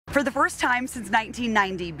For the first time since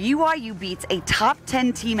 1990, BYU beats a top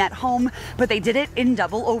 10 team at home, but they did it in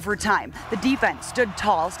double overtime. The defense stood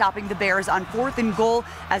tall, stopping the Bears on 4th and goal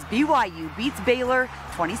as BYU beats Baylor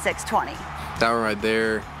 26-20. That one right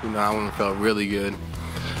there, that one felt really good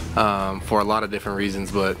for a lot of different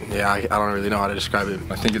reasons, but yeah, I don't really know how to describe it.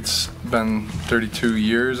 I think it's been 32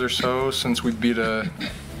 years or so since we beat a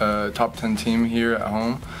top 10 team here at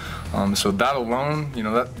home. So that alone,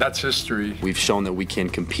 that's history. We've shown that we can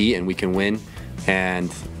compete and we can win,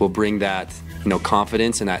 and we'll bring that,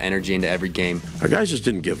 confidence and that energy into every game. Our guys just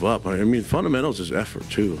didn't give up. I mean, fundamentals is effort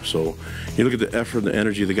too. So you look at the effort and the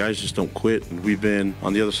energy, the guys just don't quit. And we've been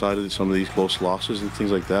on the other side of some of these close losses and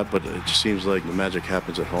things like that, but it just seems like the magic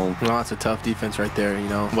happens at home. It's a tough defense right there,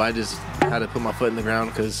 But I just had to put my foot in the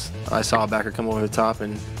ground because I saw a backer come over the top,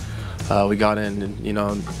 and we got in, and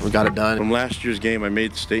we got it done. From last year's game, I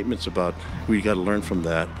made statements about we got to learn from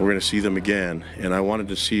that. We're going to see them again, and I wanted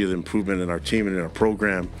to see the improvement in our team and in our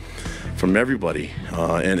program from everybody,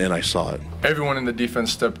 and I saw it. Everyone in the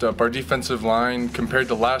defense stepped up. Our defensive line, compared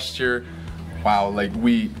to last year, wow,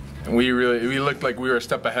 we looked like we were a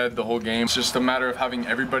step ahead the whole game. It's just a matter of having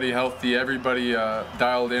everybody healthy, everybody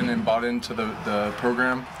dialed in and bought into the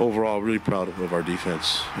program. Overall, really proud of our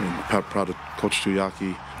defense, and proud of Coach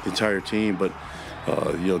Tuyaki, the entire team, but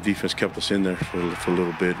defense kept us in there for a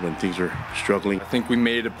little bit when things were struggling. I think we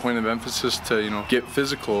made a point of emphasis to get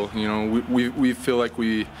physical. We feel like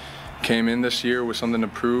we came in this year with something to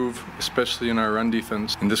prove, especially in our run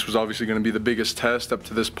defense. And this was obviously going to be the biggest test up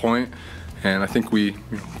to this point. And I think we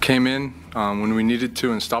came in when we needed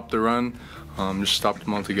to and stopped the run, just stopped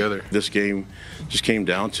them all together. This game just came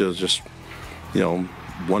down to just,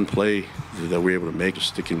 one play that we were able to make, just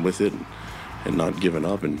sticking with it and not giving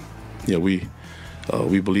up. And we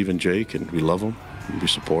believe in Jake, and we love him, and we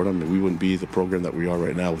support him, and we wouldn't be the program that we are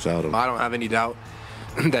right now without him. I don't have any doubt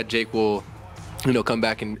that Jake will, come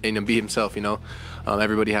back and be himself.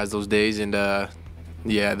 Everybody has those days, and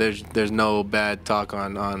yeah, there's no bad talk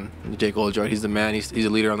on Jake Oldroyd. He's the man. He's a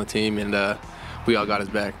leader on the team, and we all got his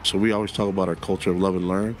back. So we always talk about our culture of love and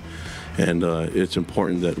learn, and it's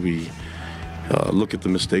important that we look at the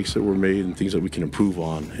mistakes that were made and things that we can improve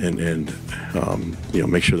on, and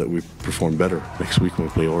make sure that we perform better next week when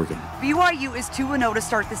we play Oregon. BYU is 2-0 to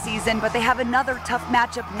start the season, but they have another tough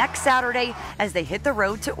matchup next Saturday as they hit the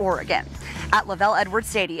road to Oregon. At Lavelle Edwards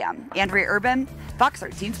Stadium, Andrea Urban, Fox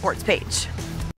 13 Sports Page.